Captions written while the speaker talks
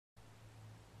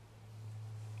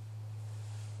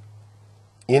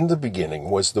In the beginning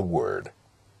was the Word,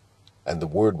 and the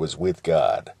Word was with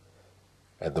God,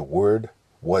 and the Word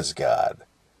was God.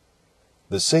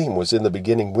 The same was in the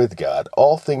beginning with God.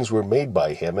 All things were made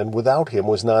by him, and without him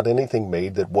was not anything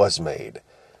made that was made.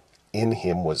 In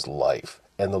him was life,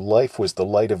 and the life was the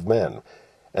light of men.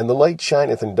 And the light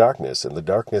shineth in darkness, and the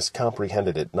darkness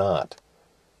comprehended it not.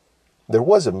 There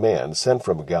was a man sent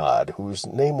from God, whose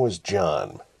name was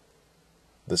John.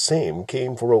 The same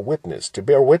came for a witness, to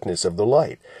bear witness of the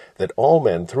light, that all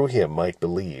men through him might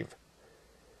believe.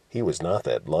 He was not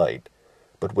that light,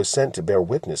 but was sent to bear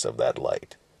witness of that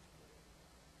light.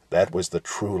 That was the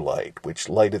true light, which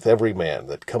lighteth every man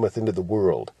that cometh into the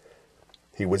world.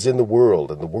 He was in the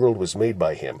world, and the world was made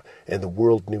by him, and the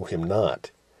world knew him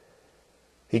not.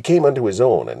 He came unto his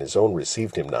own, and his own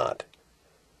received him not.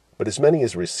 But as many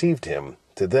as received him,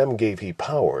 to them gave he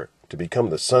power to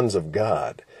become the sons of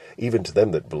God, even to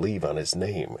them that believe on his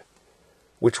name,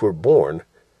 which were born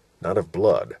not of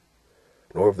blood,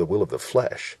 nor of the will of the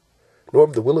flesh, nor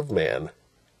of the will of man,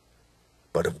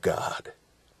 but of God.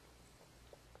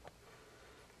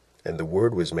 And the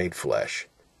Word was made flesh,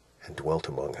 and dwelt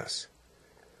among us.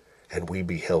 And we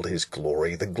beheld his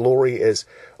glory, the glory as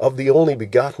of the only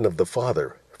begotten of the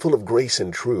Father, full of grace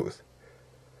and truth.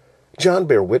 John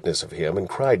bare witness of him, and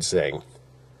cried, saying,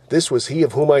 This was he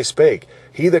of whom I spake.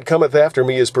 He that cometh after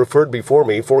me is preferred before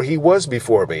me, for he was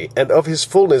before me, and of his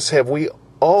fullness have we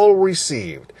all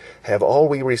received,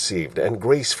 and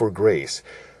grace for grace.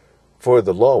 For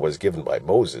the law was given by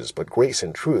Moses, but grace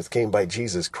and truth came by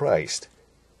Jesus Christ.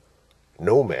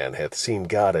 No man hath seen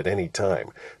God at any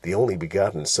time. The only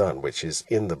begotten Son, which is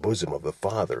in the bosom of the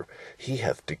Father, he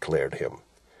hath declared him.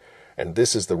 And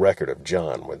this is the record of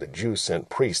John, when the Jews sent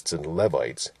priests and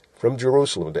Levites from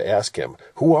Jerusalem to ask him,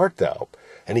 Who art thou?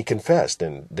 And he confessed,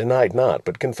 and denied not,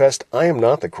 but confessed, I am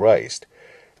not the Christ.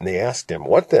 And they asked him,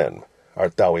 What then?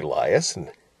 Art thou Elias?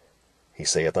 And he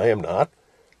saith, I am not.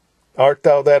 Art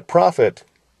thou that prophet?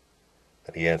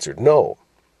 And he answered, No.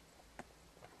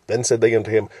 Then said they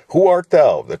unto him, Who art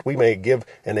thou, that we may give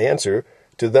an answer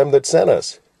to them that sent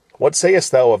us? What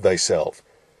sayest thou of thyself?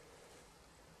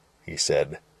 He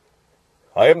said,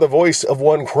 I am the voice of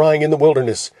one crying in the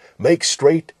wilderness, Make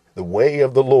straight the way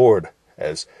of the Lord,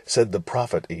 as said the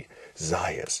prophet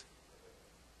Isaiah.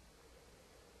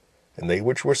 And they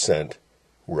which were sent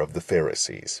were of the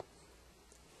Pharisees.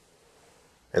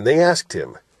 And they asked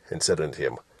him, and said unto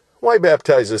him, Why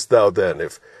baptizest thou then,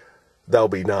 if thou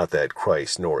be not that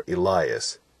Christ, nor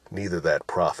Elias, neither that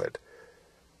prophet?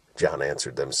 John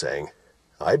answered them, saying,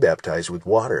 I baptize with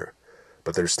water,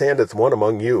 but there standeth one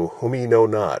among you, whom ye know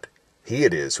not. He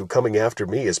it is, who coming after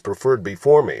me is preferred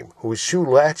before me, whose shoes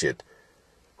latchet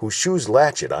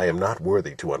I am not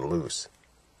worthy to unloose.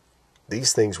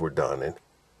 These things were done in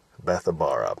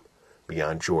Bethabara,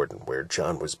 beyond Jordan, where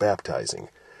John was baptizing.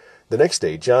 The next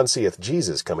day John seeth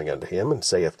Jesus coming unto him, and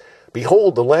saith,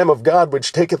 Behold the Lamb of God,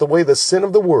 which taketh away the sin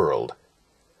of the world.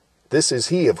 This is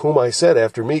he of whom I said,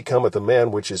 After me cometh a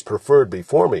man which is preferred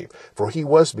before me, for he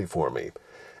was before me.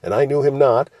 And I knew him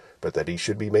not, but that he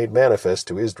should be made manifest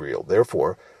to Israel.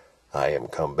 Therefore I am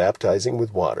come baptizing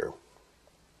with water.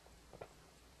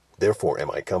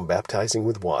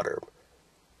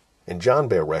 And John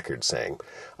bare record, saying,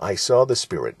 I saw the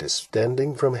Spirit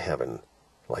descending from heaven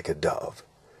like a dove,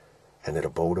 and it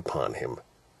abode upon him.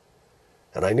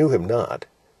 And I knew him not,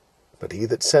 but he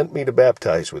that sent me to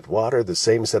baptize with water, the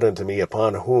same said unto me,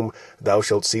 Upon whom thou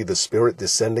shalt see the Spirit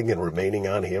descending and remaining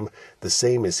on him, the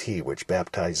same is he which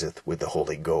baptizeth with the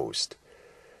Holy Ghost.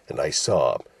 And I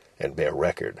saw, and bare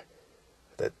record,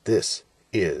 that this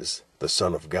is the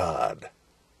Son of God.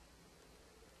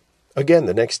 Again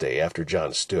the next day after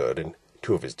John stood, and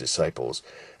two of his disciples,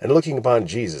 and looking upon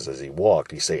Jesus as he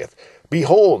walked, he saith,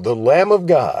 Behold the Lamb of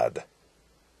God.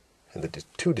 And the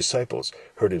two disciples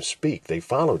heard him speak. They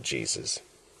followed Jesus.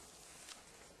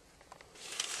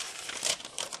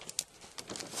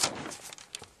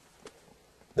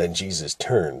 Then Jesus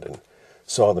turned and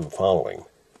saw them following,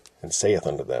 and saith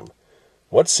unto them,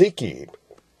 What seek ye?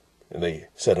 And they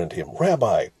said unto him,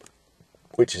 Rabbi,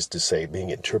 which is to say, being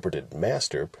interpreted,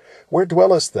 Master, where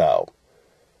dwellest thou?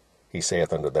 He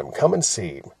saith unto them, Come and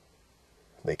see.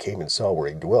 They came and saw where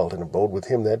he dwelt, and abode with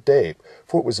him that day,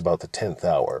 for it was about the 10th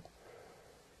hour.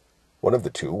 One of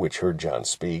the two which heard John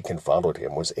speak, and followed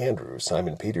him, was Andrew,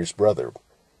 Simon Peter's brother.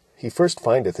 He first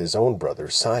findeth his own brother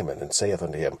Simon, and saith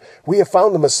unto him, We have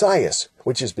found the Messiah,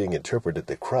 which is being interpreted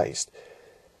the Christ.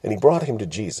 And he brought him to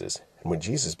Jesus. And when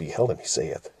Jesus beheld him, he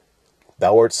saith,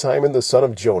 Thou art Simon the son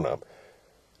of Jonah.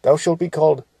 Thou shalt be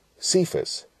called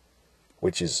Cephas,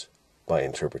 which is by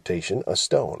interpretation a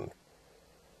stone.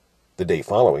 The day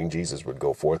following Jesus would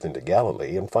go forth into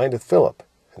Galilee, and findeth Philip,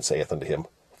 and saith unto him,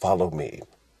 Follow me.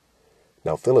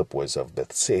 Now Philip was of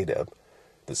Bethsaida,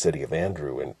 the city of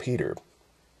Andrew and Peter.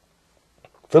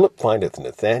 Philip findeth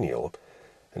Nathanael,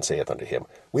 and saith unto him,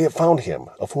 We have found him,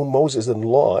 of whom Moses in the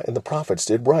law and the prophets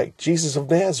did write, Jesus of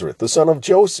Nazareth, the son of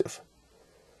Joseph.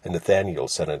 And Nathanael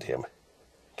said unto him,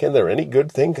 Can there any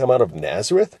good thing come out of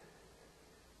Nazareth?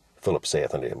 Philip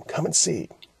saith unto him, Come and see.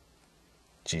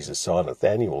 Jesus saw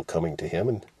Nathanael coming to him,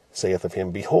 and saith of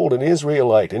him, Behold, an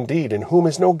Israelite indeed, in whom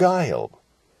is no guile.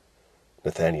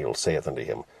 Nathanael saith unto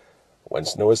him,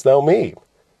 Whence knowest thou me?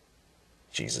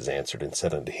 Jesus answered and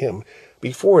said unto him,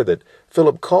 Before that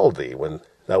Philip called thee, when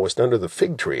thou wast under the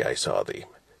fig tree, I saw thee.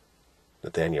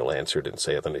 Nathanael answered and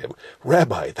saith unto him,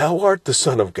 Rabbi, thou art the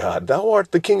Son of God, thou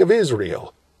art the King of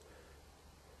Israel.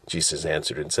 Jesus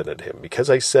answered and said unto him, Because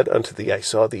I said unto thee, I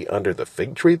saw thee under the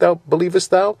fig tree,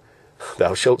 believest thou?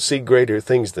 Thou shalt see greater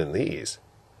things than these.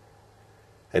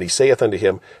 And he saith unto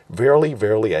him, Verily,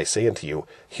 verily, I say unto you,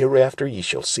 hereafter ye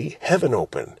shall see heaven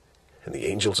open, and the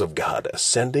angels of God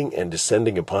ascending and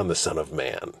descending upon the Son of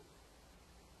Man.